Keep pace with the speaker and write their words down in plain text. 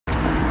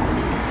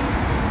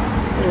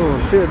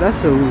shit,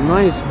 that's a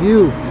nice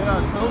view. Yeah,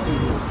 I told you.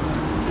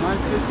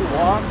 Nice place to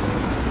walk,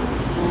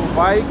 to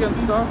bike and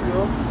stuff,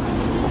 yo.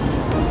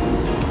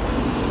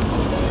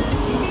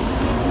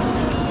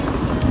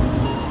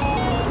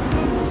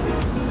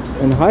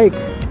 And hike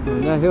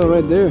on that hill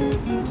right there. Me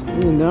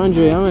and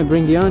DeAndre, I might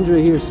bring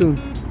DeAndre here soon.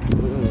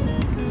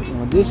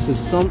 Oh, this is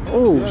some.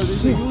 Oh yeah,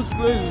 this shit! is a huge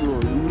place, bro.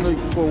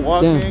 Like for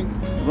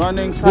walking,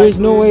 running. Cycling. There's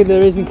no way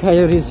there isn't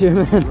coyotes here,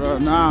 man. Bro,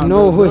 nah,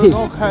 no way.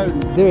 No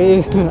coyotes. There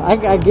is.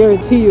 I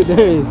guarantee you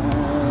there is.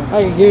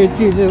 I can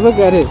guarantee you. Just look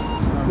at it.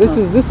 This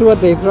is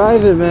what they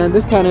thrive in, man.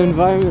 This kind of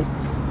environment.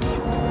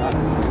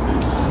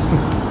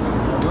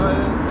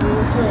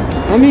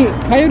 I mean,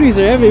 coyotes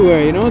are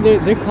everywhere. You know,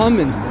 they're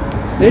common.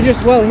 They're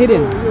just well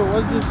hidden. Yo,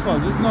 what's this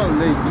called? This is not a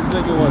lake. It's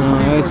like a what?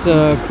 No, it's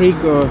a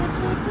creek or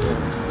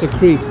it's a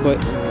creek, but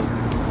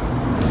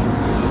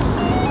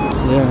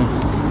yeah,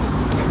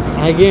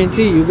 I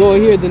guarantee you go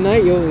here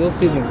tonight, you'll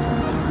see them.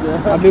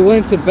 Yeah. I'll be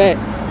willing to bet.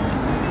 So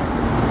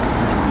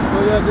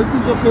yeah, this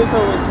is the place I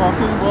was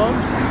talking about.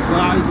 When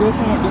I go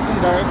from a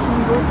different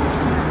direction, bro.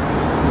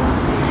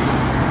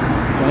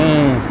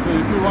 Damn. So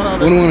if you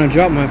wanna, wouldn't want to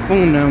drop my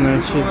phone down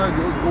that shit. If you wanna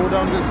go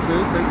down this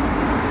place, like,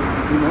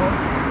 you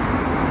know.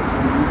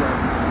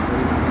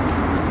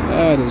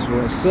 That is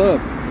what's up.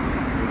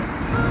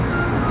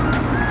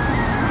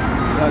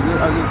 I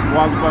just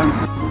walked by.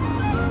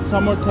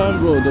 Summertime,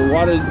 bro. The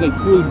water is like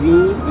full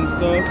blue and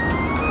stuff.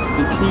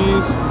 The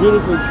trees,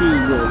 beautiful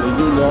trees, bro. Like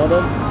there's a lot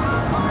of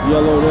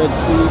yellow, red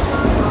trees.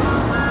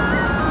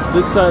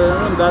 This side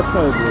and that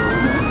side, bro. You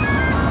know?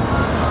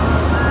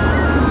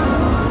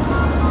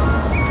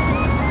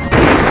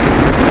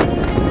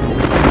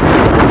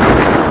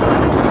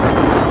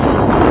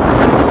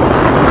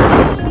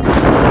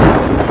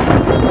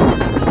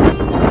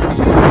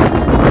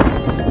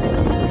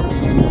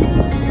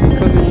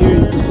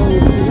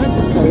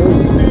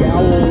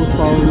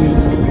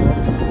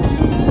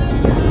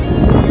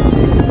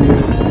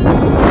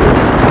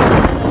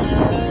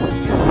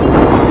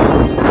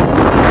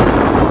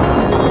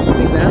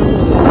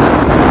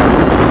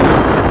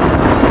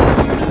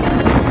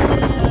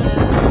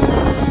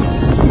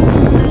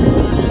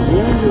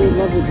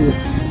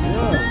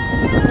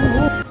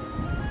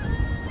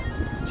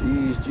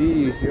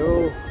 Jeez,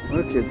 yo,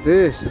 look at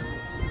this.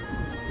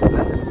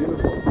 That is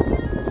beautiful.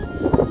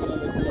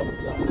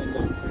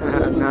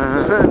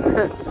 Nah,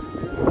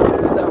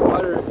 that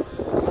water, I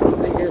don't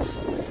think it's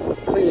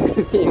clean.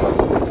 You know,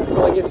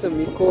 probably get some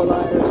E.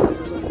 coli or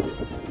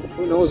something.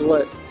 Who knows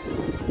what?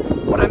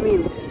 What I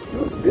mean,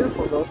 it's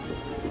beautiful though.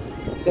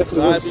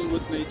 Definitely. Vibing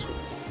with nature.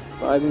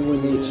 Vibing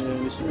with nature.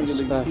 Yeah, we should make it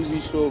like a TV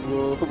show,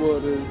 bro.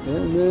 About it. Yeah,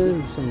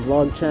 man. Some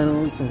vlog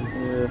channels and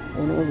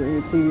one over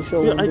your TV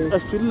show. Yeah, I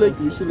feel like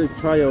we should like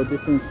try out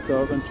different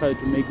stuff and try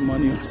to make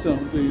money or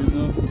something, you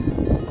know.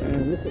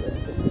 And look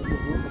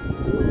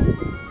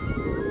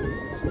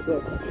at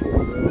that.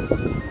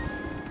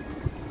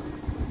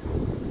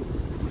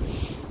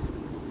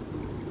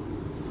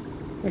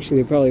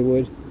 Actually, they probably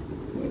would.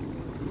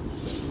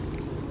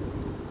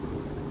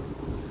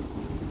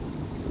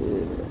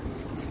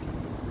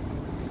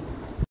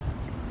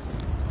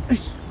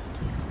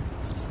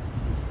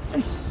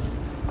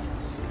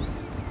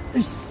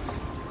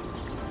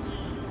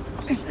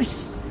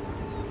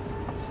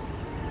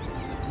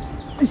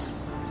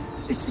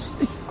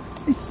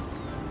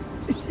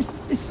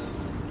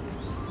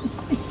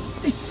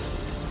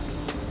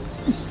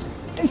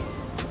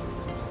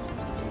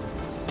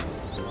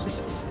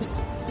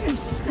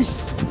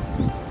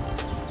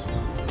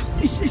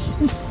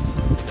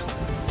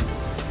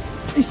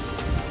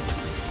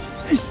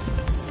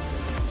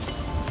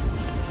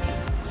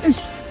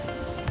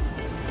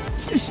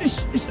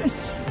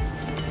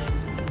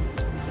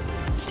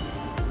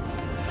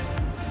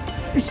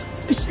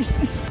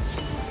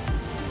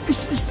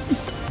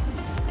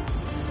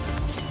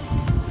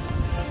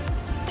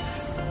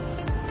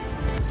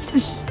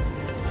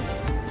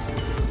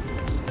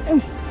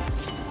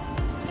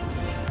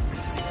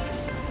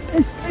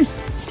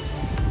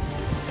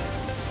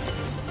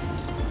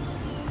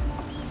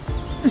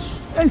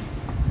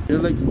 You're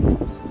like,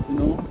 you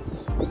know.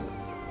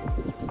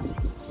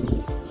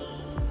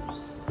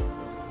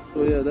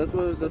 So yeah, that's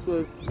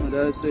what my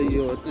dad say.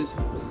 Yo, at least.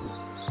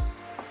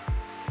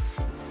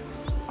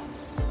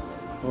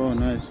 Oh,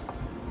 nice.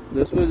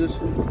 That's where this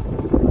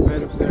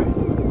right up there.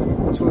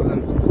 Two of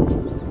them.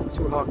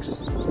 Two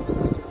hawks.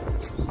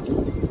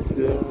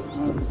 Yeah.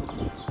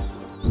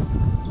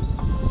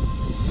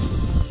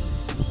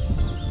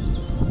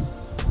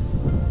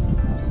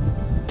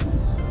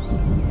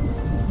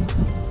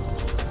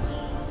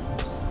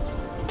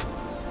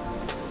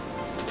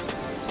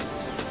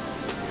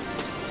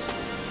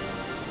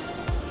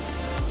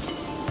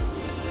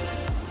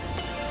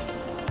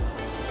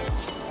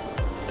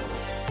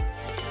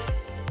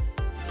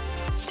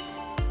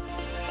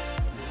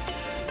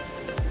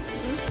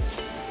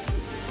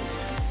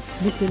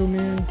 Look, little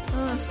man.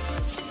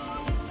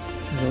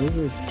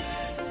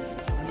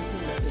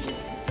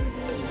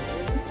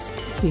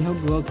 See how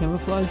well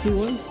camouflaged he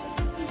was?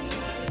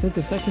 It took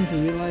a second to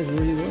realize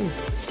where he was.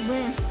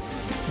 Where?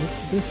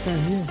 What's this guy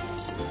here?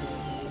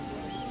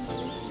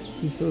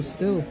 He's so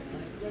still.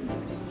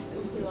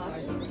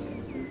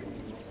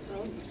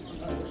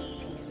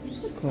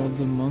 It's called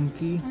the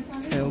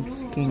monkey-tailed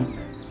skink.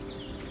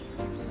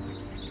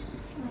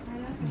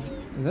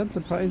 Is that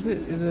the price?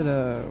 Is it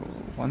a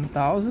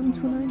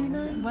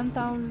 1,299?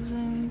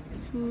 $1,299.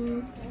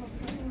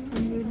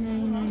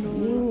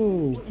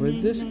 Whoa, for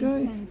this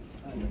guy?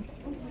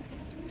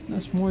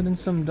 That's more than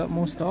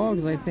most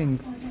dogs, I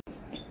think.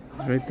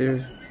 He's right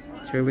there,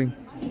 chilling.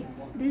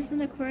 There's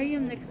an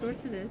aquarium next door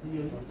to this.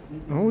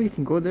 Oh, you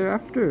can go there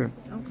after.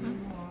 Okay.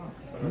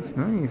 That's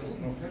nice.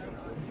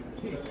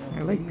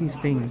 I like these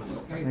things.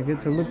 I get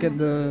to look at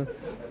the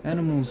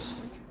animals.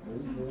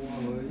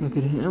 Look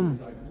at him.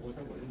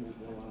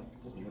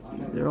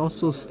 They're all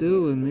so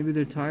still, and maybe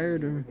they're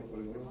tired, or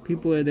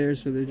people are there,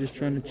 so they're just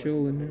trying to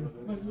chill in there.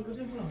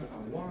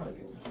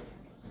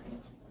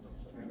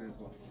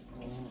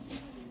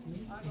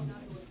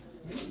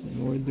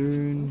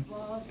 Northern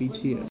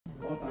BTS.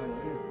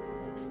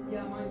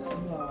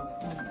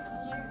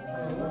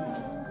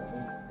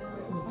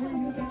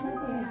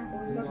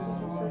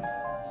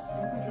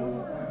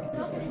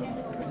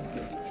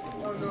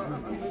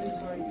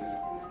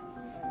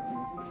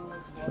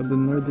 So the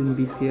Northern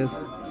BTS.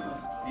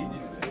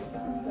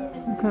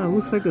 It kind of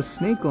looks like a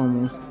snake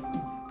almost.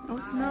 Oh,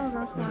 it smells,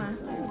 that's why.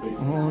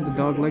 Oh, the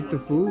dog liked the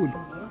food.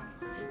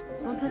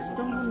 Don't touch,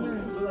 don't go near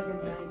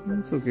it.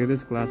 It's okay,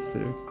 there's glass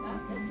there.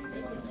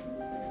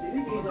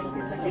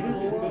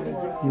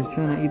 He was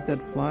trying to eat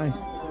that fly.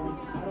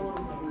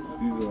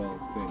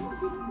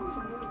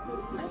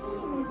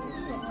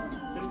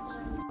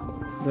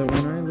 That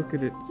one eye, look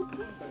at it.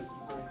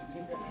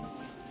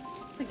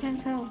 I can't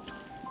tell.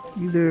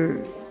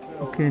 Either,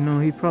 okay, no,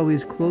 he probably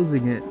is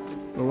closing it.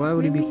 But why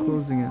would he be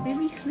closing it?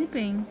 Maybe he's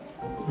sleeping.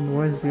 And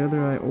why is the other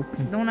eye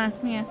open? Don't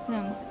ask me, ask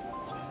him.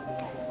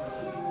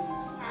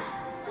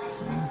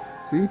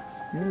 See?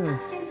 Yeah.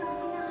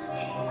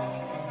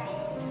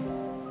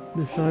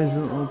 This eye's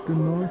are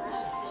open more.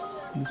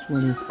 This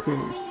one is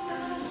closed.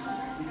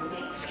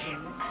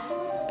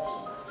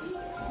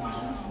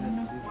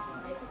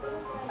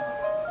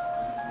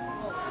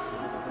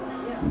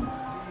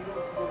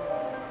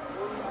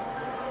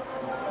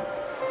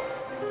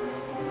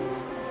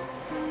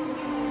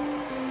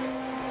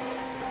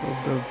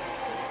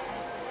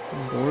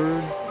 The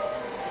word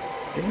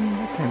thing?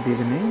 That can't be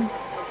the name.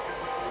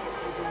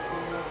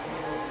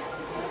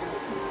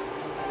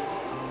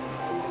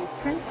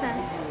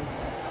 Princess.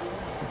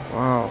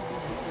 Wow.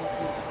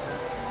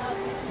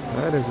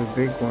 That is a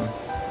big one.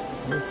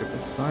 Look at the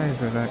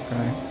size of that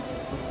guy.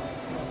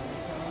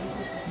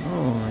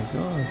 Oh my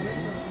god.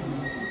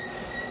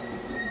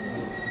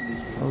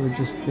 Probably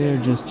just there,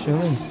 just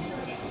chilling.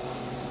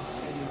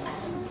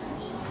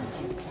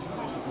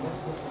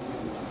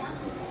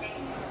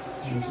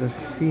 There's a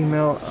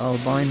female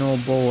albino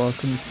boa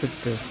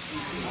constrictor.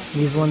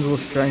 These ones will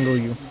strangle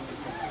you.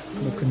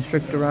 They'll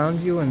constrict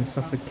around you and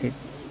suffocate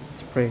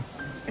its prey.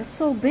 It's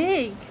so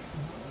big.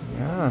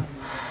 Yeah.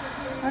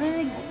 How did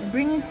they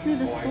bring it to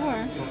the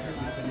store?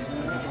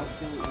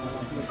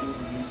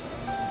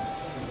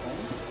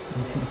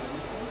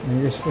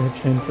 Maybe they're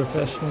trained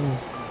professionals.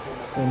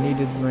 They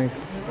needed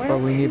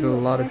probably needed a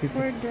lot of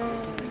people.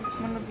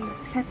 One of these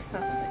pet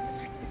stuff like this.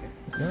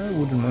 Yeah, I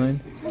wouldn't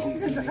mind. That's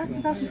the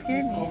stuff that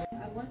scared me.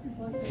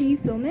 Can you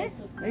film it?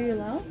 Are you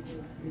allowed?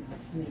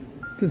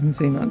 Doesn't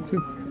say not to.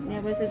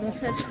 Yeah, but it says don't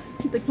touch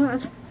the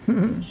glass.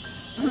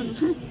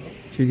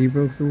 Judy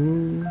broke the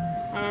rule.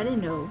 I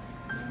didn't know.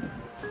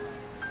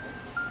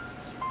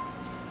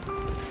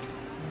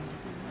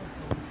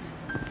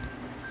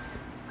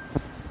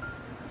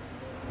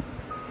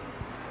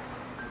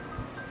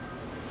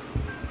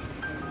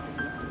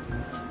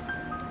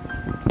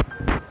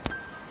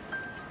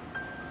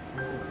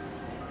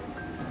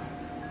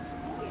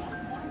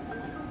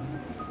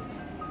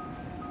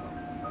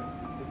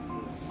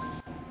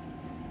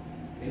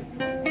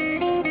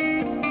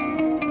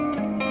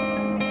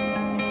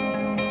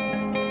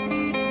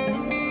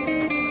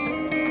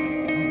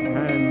 I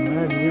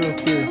have zero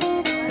fear.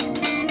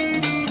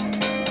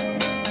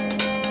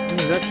 This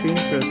is actually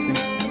interesting.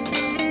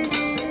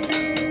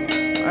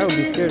 I would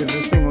be scared if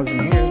this thing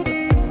wasn't here, but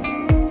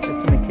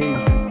it's in a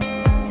cage.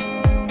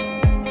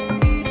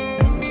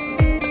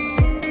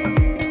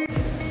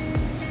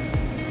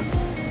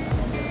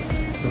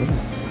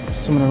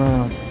 Swimming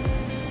around.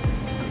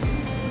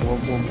 Whoa,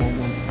 whoa, whoa,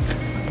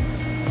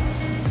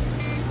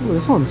 whoa. Ooh,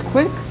 this one's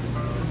quick.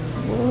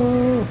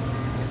 Whoa.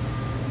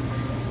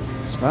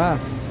 It's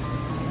fast.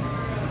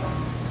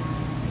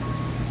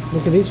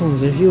 Look at these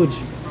ones, they're huge.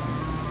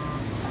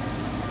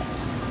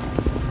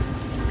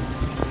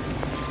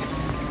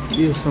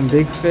 These are some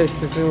big fish.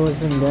 If it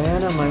was in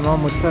Guyana, my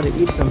mom would try to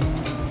eat them.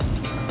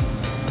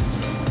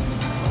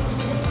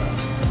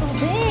 So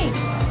big.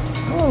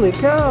 Holy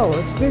cow,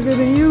 it's bigger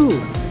than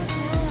you.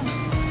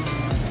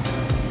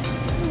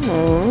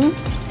 Aww.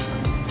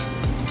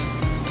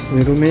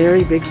 Little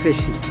Mary, big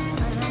fishy.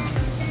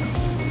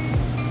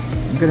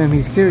 Look at him,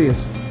 he's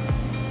curious.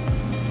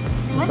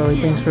 Probably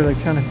thinks we're like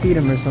trying to feed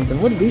him or something.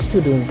 What are these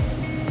two doing?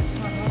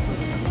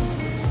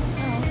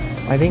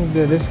 I think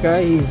this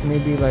guy, he's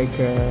maybe like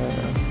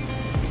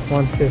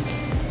wants this.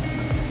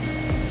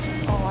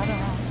 Oh, I don't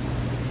know.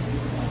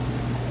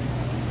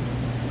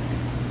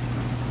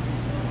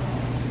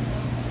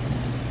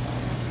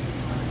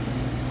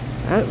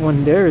 That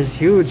one there is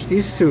huge.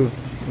 These two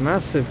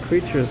massive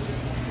creatures.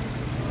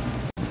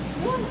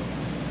 Look, you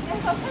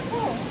have a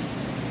pimple.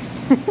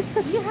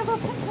 You have a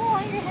pimple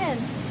on your head.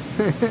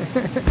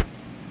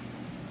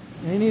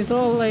 And he's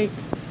all like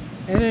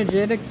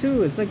energetic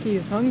too. It's like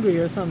he's hungry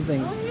or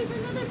something. Oh, here's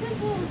another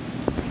pimple.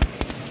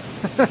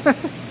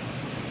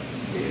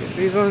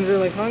 These ones are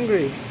like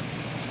hungry.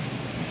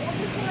 Oh,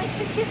 this one likes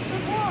to kiss the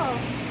wall.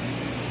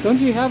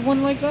 Don't you have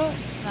one like that?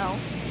 No.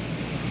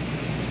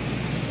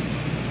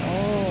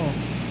 Oh,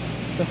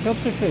 it's a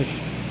filter fish.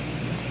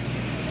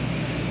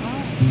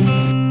 Oh,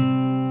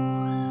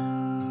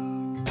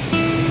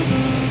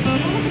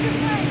 look at this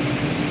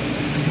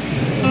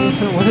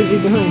guy. What is he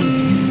doing?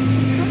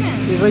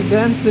 Swimming. He's like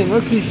dancing.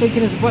 Look, he's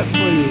shaking his butt for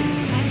you.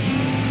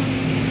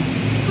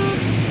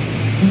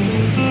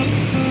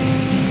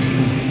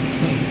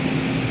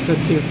 So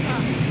cute.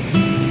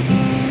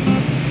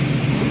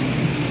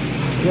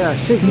 Yeah,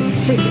 shake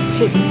it, shake it,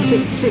 shake it,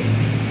 shake it, shake it.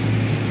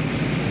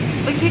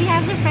 But Kitty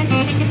has her friend to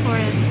shake it for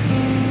us.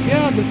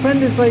 Yeah, the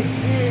friend is like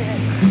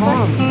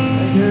calm. I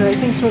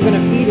think we're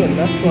gonna feed him.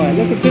 That's why.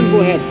 Look at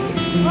Pimplehead.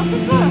 Look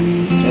at that.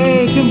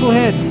 Hey,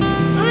 Pimplehead.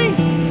 Hi.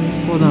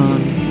 Hold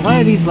on. Why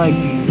are these like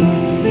these?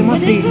 They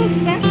must But be. it's so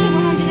expensive,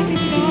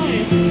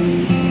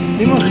 $150.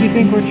 They must be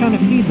think we're trying to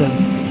feed them.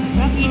 We're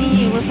not feeding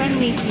you, we're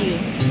friendly to you.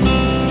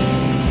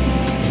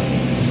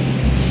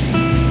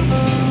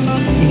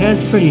 He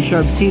has pretty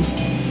sharp teeth.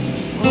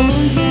 Oh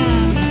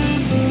yeah.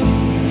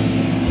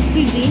 Could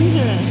be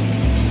dangerous.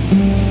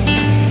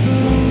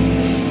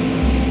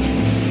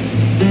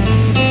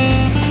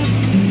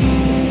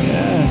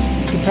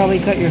 Yeah, you could probably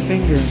cut your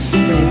finger.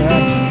 Pretty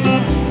bad.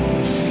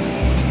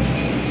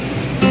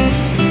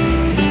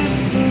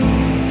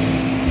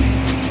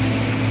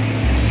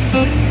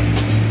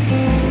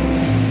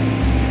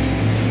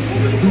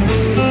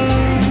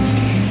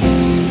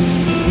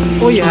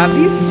 Oh, you have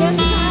these? Yes, I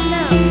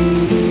have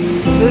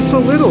them. They're so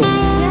little.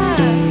 Yeah.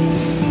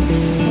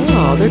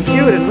 Oh, they're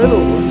cute and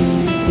little.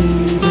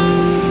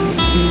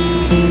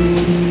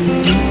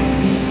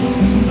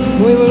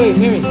 Wait,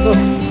 Mary, look.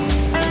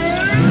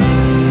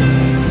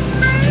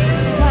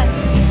 What?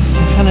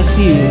 I'm trying to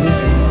see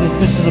if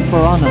this is a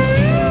piranha.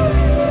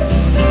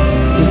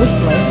 It looks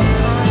like,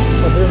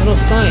 but there's no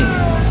sign.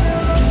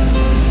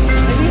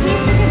 Maybe they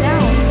took it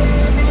down.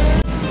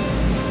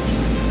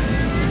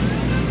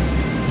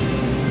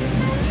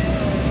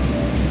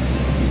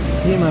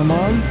 See, my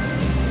mom,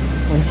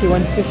 when she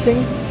went fishing,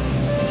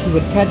 she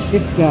would catch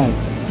this guy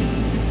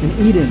and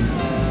eat him.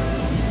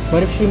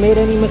 But if she made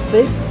any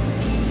mistake,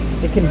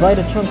 it can bite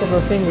a chunk of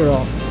her finger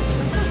off.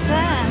 That's so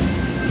sad.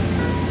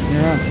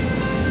 Yeah.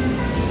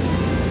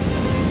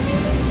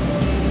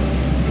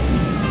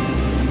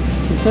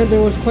 She said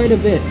there was quite a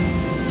bit.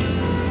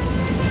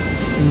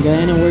 In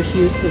Guyana where she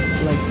used to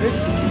like fish,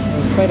 there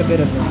was quite a bit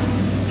of it.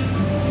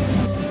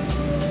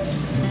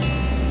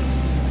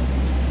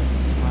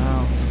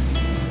 Wow.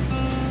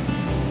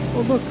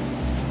 Oh look,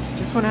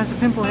 this one has a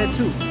pimple head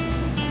too.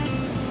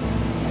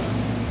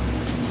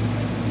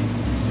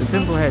 The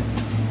pimple head.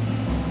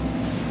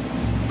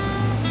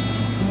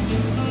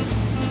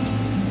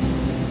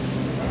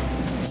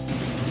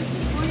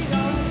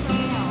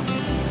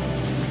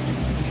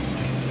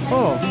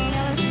 Oh,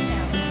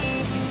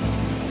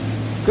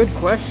 good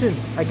question.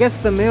 I guess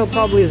the male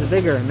probably is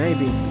bigger,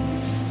 maybe.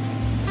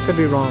 Could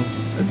be wrong.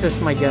 That's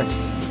just my guess.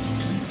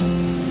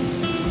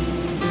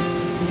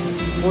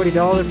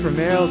 $40 for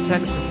male,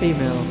 $10 for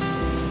female.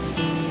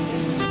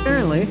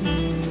 Apparently,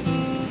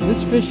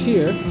 this fish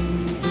here is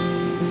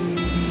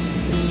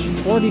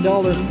 $40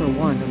 for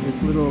one of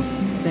this little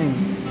thing.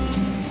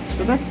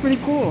 So that's pretty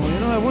cool. You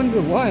know, I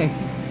wonder why.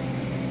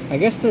 I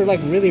guess they're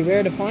like really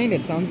rare to find,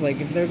 it sounds like.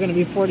 If they're going to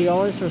be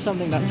 $40 for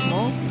something that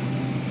small,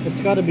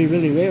 it's got to be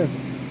really rare.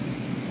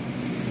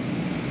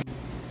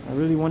 I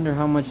really wonder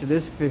how much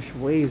this fish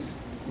weighs.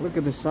 Look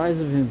at the size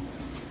of him.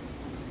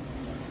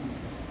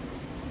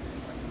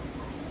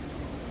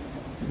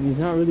 And he's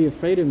not really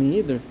afraid of me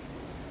either.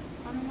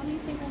 What do you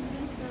think of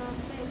this fish?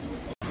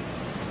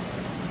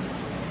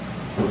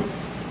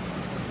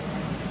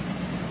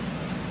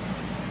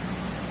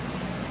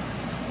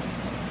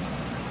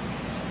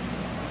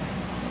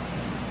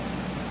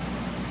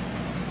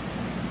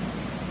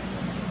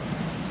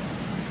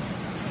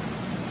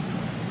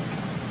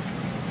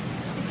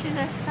 Fishes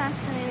are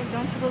fascinating,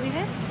 don't you believe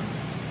it?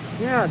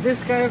 Yeah,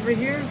 this guy over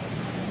here,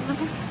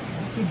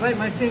 he bite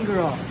my finger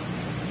off.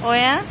 Oh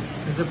yeah?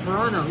 There's a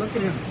piranha, look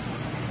at him.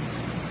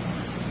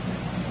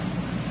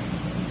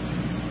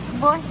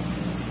 Boy.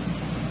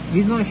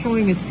 He's not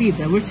showing his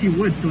teeth. I wish he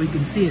would so we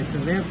can see it,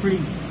 because they have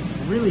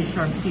really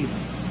sharp teeth.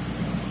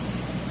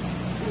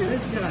 Look at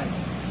this guy.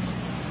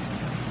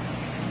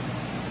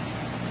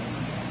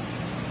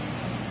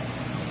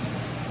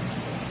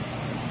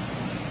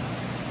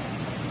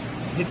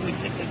 Lick,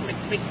 lick, lick, lick,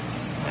 lick, lick.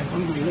 I'm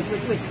hungry. Lick,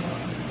 lick, lick.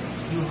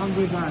 You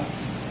hungry guy.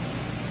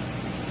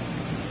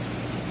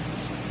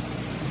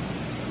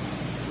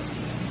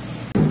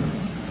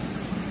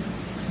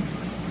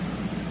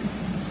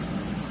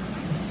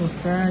 It's so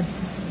sad,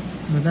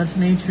 but that's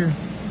nature.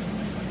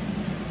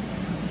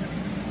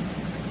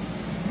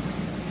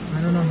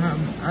 I don't know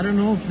how. I don't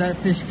know if that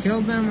fish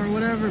killed them or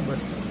whatever, but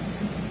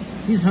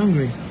he's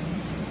hungry.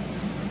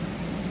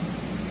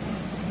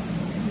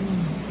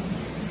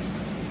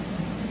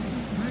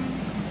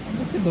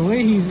 Look at the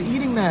way he's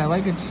eating that,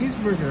 like a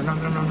cheeseburger. No,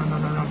 no, no, no, no,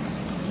 no, no.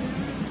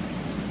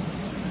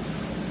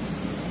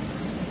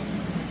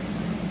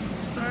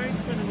 Sorry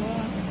for the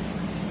loss.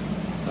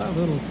 That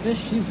little fish,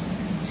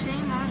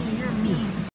 Shame on you, you're mean.